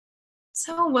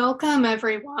So welcome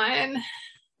everyone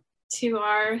to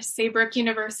our Saybrook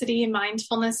University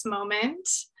Mindfulness moment.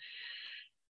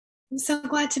 I'm so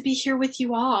glad to be here with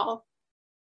you all.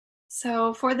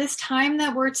 So for this time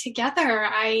that we're together,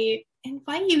 I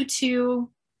invite you to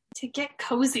get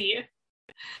cozy.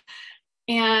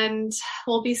 And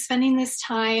we'll be spending this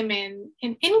time in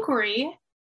inquiry.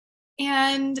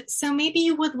 And so maybe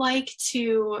you would like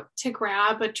to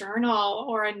grab a journal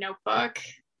or a notebook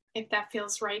if that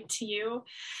feels right to you.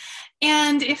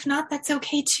 And if not, that's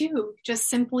okay too. Just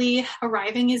simply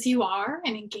arriving as you are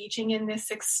and engaging in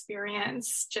this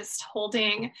experience, just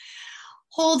holding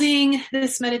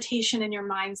this meditation in your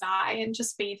mind's eye and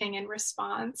just bathing in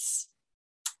response.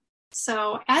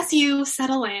 So as you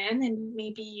settle in, and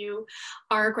maybe you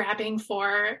are grabbing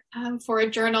for a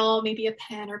journal, maybe a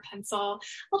pen or pencil,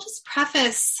 I'll just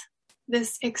preface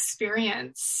this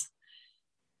experience.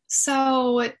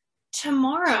 So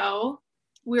tomorrow,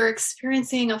 we're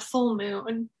experiencing a full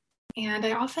moon, and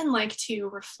I often like to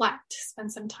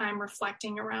spend some time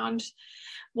reflecting around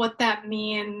what that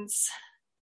means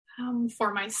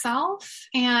for myself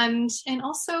and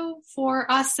also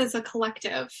for us as a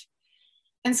collective.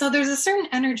 And so there's a certain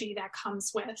energy that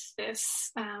comes with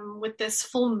this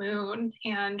full moon,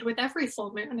 and with every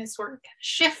full moon as we're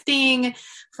shifting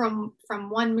from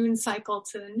one moon cycle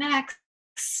to the next.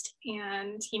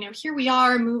 And, here we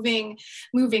are moving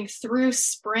through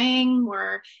spring.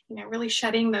 We're, really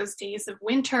shedding those days of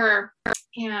winter,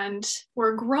 and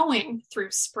we're growing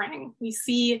through spring. We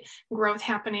see growth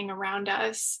happening around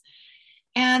us.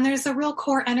 And there's a real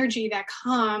core energy that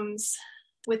comes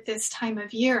with this time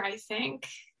of year, I think.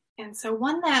 And so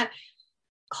one that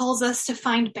calls us to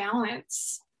find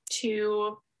balance,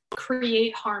 to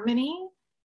create harmony,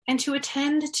 and to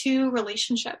attend to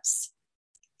relationships.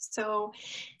 So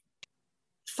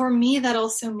for me, that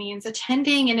also means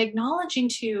attending and acknowledging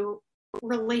to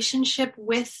relationship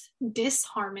with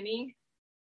disharmony.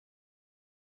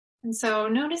 And so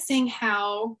noticing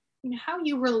how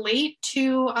you relate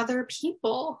to other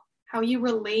people, how you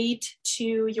relate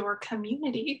to your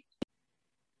community,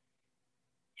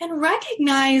 and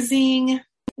recognizing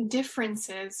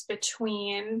differences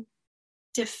between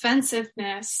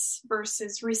defensiveness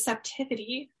versus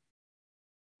receptivity.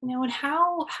 And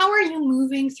how are you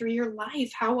moving through your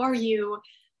life? How are you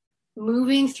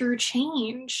moving through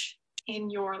change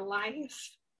in your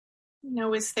life?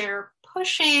 Is there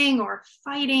pushing or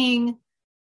fighting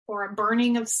or a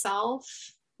burning of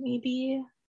self, maybe?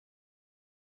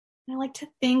 I like to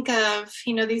think of,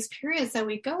 these periods that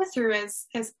we go through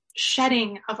as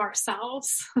shedding of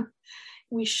ourselves.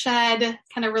 We shed,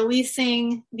 kind of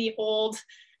releasing the old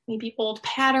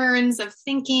patterns of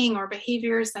thinking or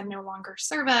behaviors that no longer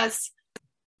serve us,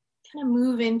 kind of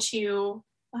move into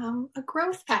a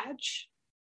growth edge.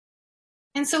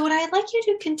 And so what I'd like you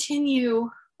to continue,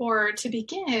 or to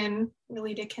begin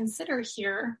really to consider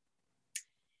here,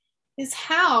 is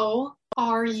how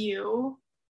are you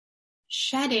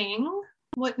shedding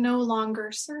what no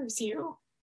longer serves you?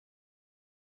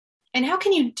 And how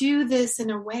can you do this in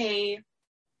a way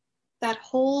that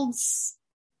holds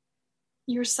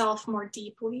yourself more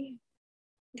deeply?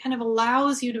 It kind of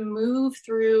allows you to move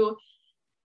through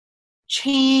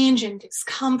change and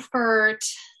discomfort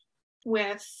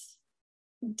with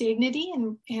dignity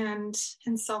and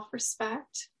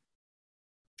self-respect,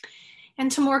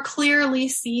 and to more clearly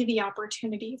see the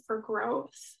opportunity for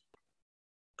growth,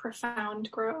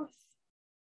 profound growth.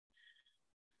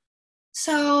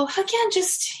 So again,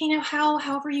 just,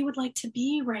 however you would like to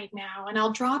be right now, and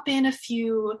I'll drop in a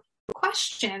few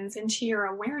questions into your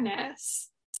awareness,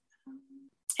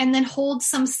 and then hold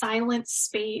some silent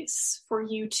space for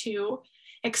you to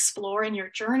explore in your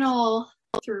journal,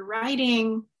 through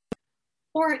writing,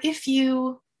 or if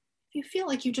you feel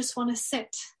like you just want to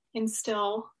sit in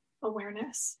still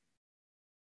awareness.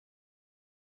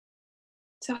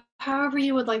 So however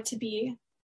you would like to be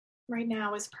right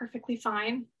now is perfectly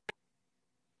fine.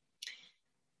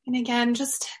 And again,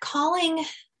 just calling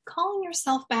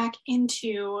yourself back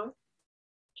into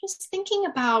just thinking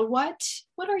about what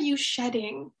are you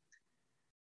shedding?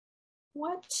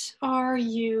 What are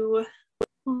you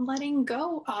letting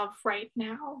go of right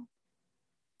now?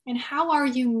 And how are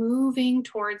you moving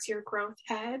towards your growth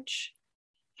edge?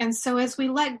 And so as we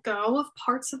let go of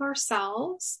parts of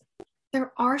ourselves,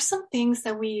 there are some things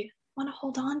that we want to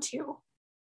hold on to.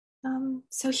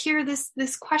 So here,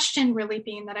 this question really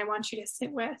being that I want you to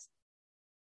sit with.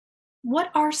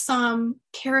 What are some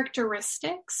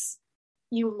characteristics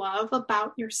you love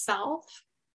about yourself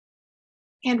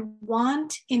and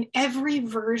want in every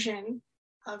version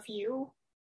of you?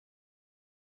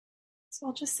 So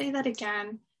I'll just say that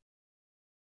again.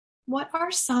 what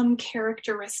are some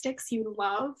characteristics you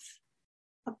love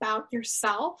about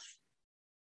yourself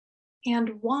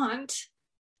and want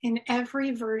in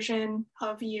every version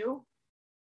of you?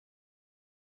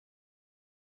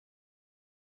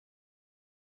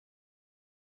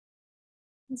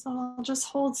 And so I'll just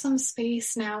hold some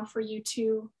space now for you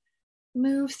to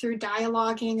move through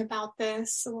dialoguing about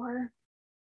this or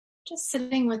just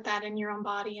sitting with that in your own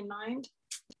body and mind.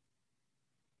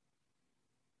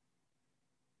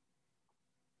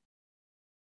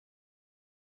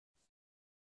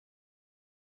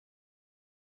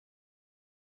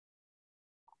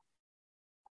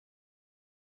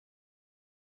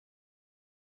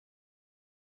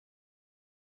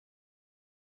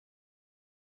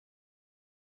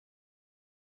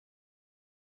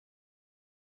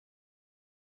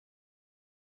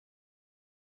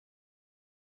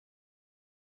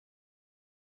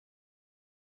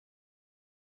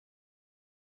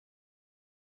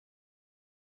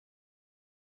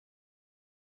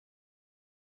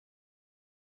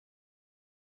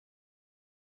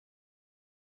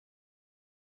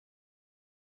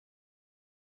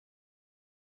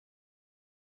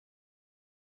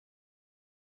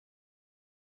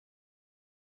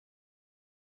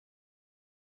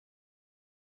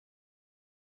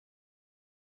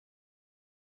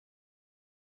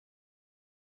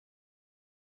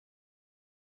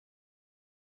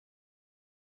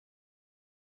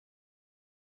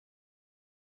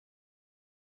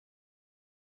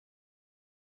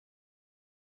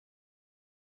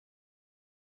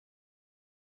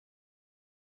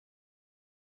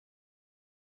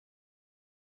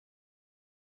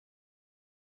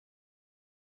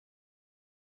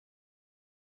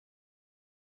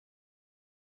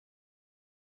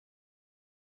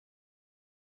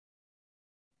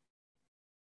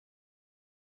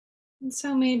 And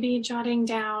so maybe jotting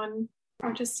down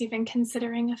or just even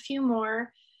considering a few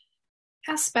more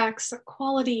aspects or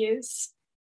qualities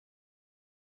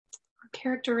or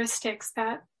characteristics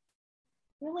that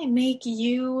really make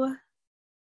you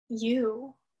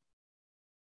you.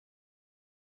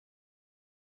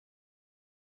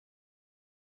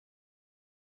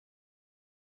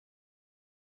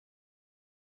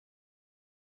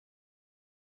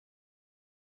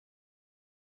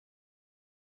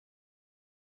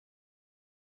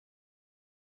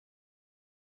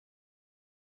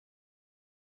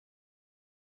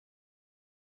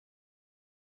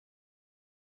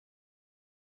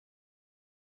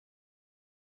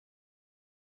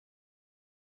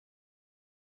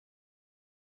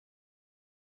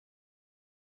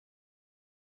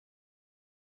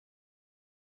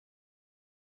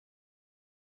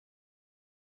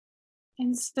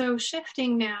 And so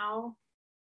shifting now,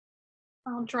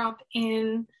 I'll drop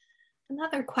in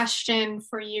another question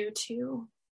for you to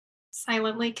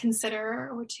silently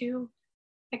consider or to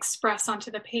express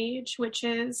onto the page, which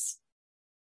is,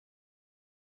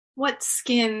 what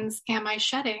skins am I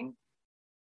shedding?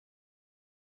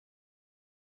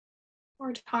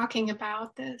 We're talking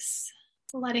about this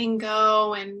letting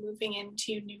go and moving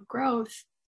into new growth.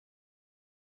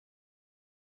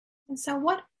 And so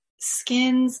what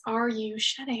skins are you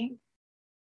shedding?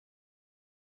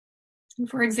 And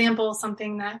for example,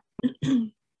 something that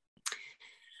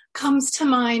comes to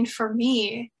mind for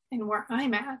me and where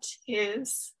I'm at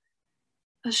is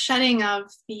a shedding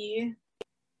of the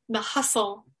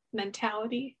hustle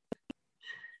mentality,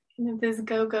 kind of this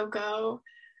go, go, go,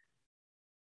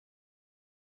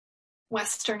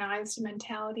 westernized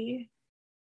mentality.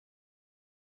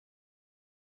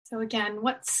 So again,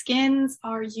 what skins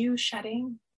are you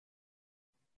shedding?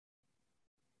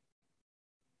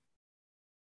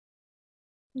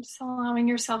 Just allowing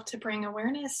yourself to bring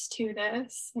awareness to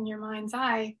this in your mind's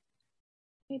eye.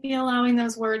 Maybe allowing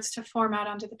those words to form out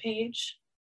onto the page.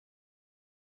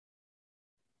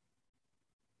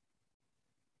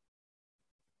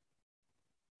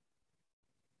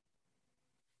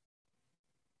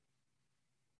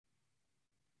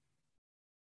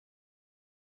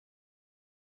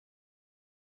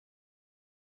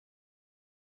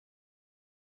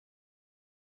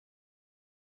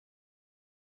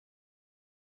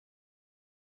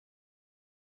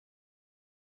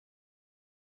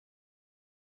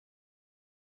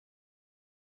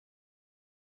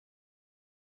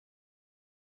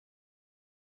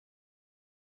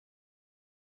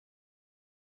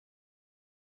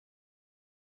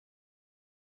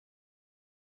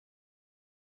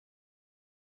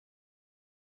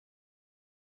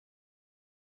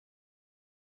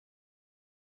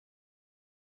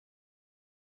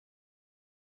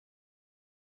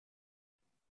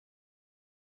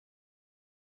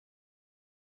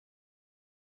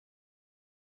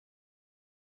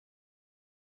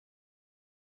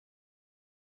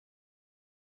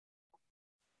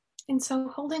 And so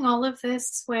holding all of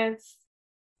this with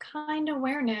kind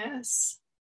awareness,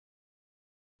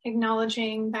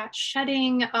 acknowledging that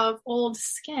shedding of old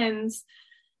skins.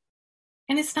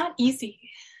 And it's not easy.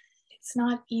 It's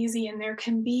not easy, and there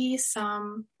can be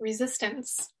some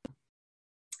resistance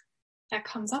that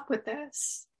comes up with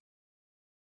this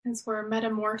as we're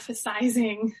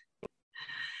metamorphosizing.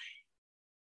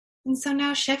 And so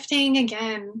now shifting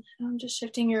again, just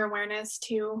shifting your awareness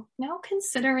to now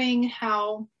considering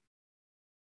how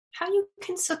you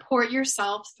can support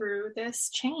yourself through this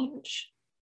change,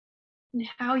 and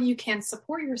how you can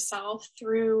support yourself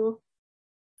through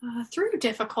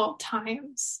difficult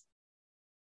times.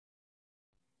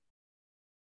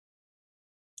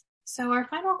 So our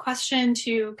final question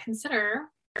to consider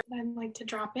that I'd like to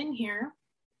drop in here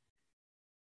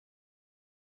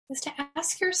is to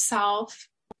ask yourself,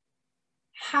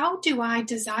 how do I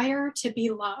desire to be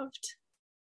loved?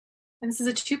 And this is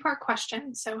a two-part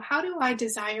question. So how do I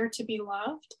desire to be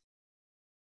loved?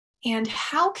 And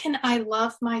how can I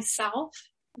love myself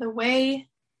the way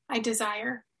I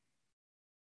desire?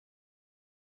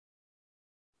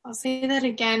 I'll say that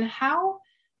again. How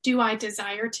do I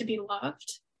desire to be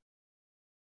loved?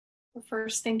 We're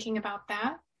first thinking about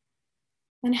that.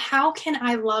 And how can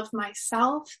I love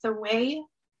myself the way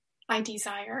I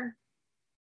desire?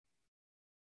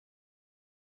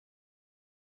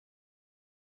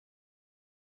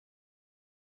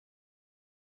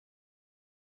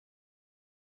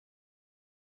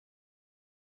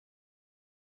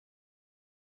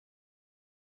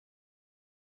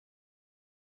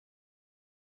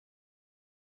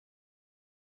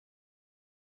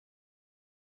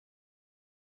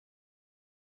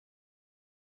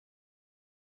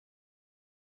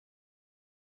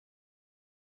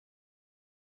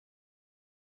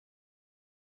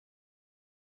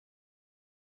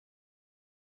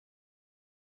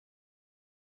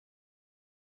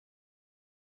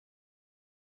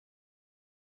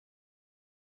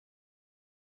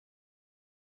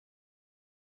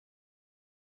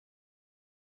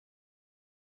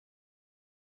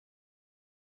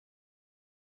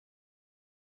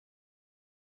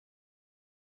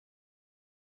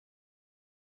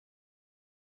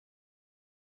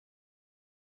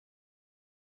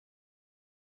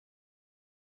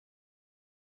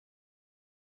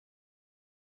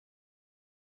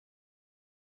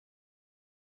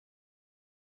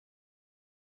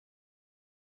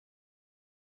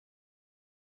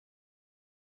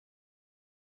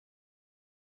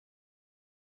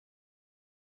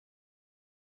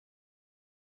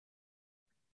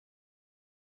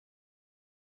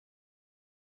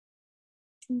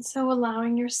 And so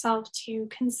allowing yourself to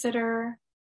consider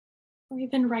or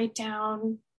even write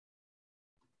down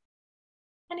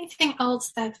anything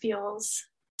else that feels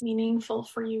meaningful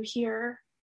for you here.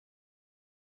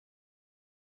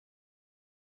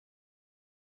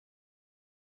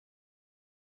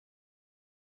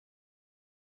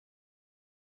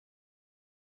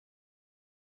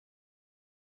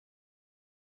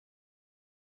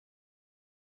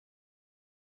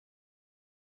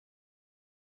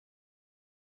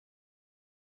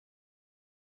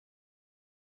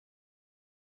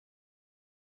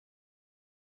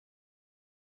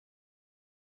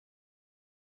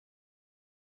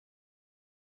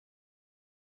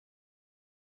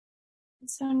 And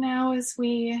so now as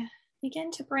we begin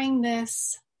to bring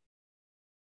this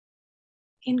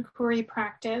inquiry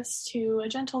practice to a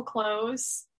gentle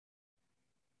close,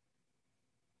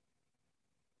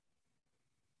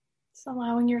 just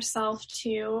allowing yourself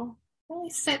to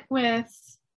really sit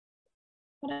with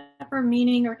whatever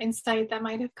meaning or insight that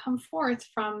might have come forth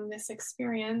from this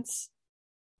experience,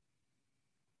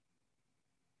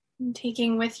 and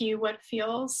taking with you what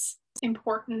feels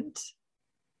important.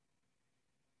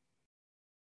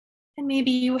 And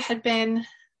maybe you had been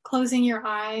closing your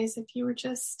eyes if you were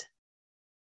just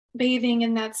bathing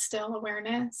in that still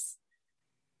awareness.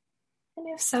 And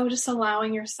if so, just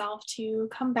allowing yourself to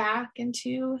come back and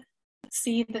to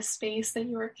see the space that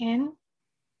you're in,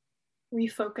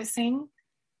 refocusing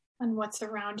on what's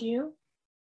around you.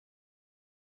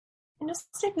 And just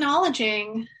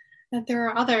acknowledging that there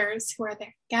are others who are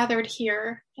there, gathered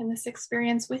here in this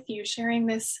experience with you, sharing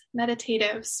this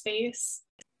meditative space.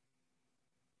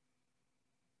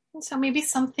 And so maybe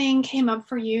something came up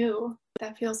for you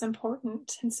that feels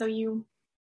important. And so you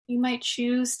might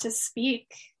choose to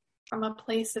speak from a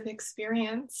place of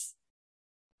experience.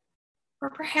 Or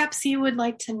perhaps you would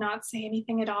like to not say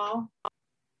anything at all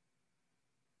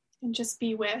and just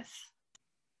be with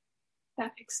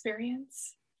that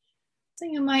experience. So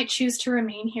you might choose to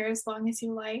remain here as long as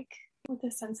you like with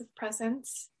a sense of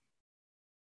presence.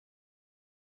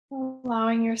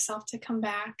 allowing yourself to come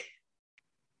back.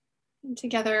 And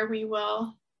together we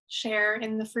will share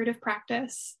in the fruit of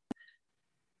practice.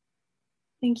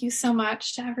 Thank you so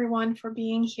much to everyone for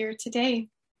being here today.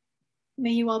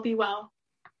 May you all be well.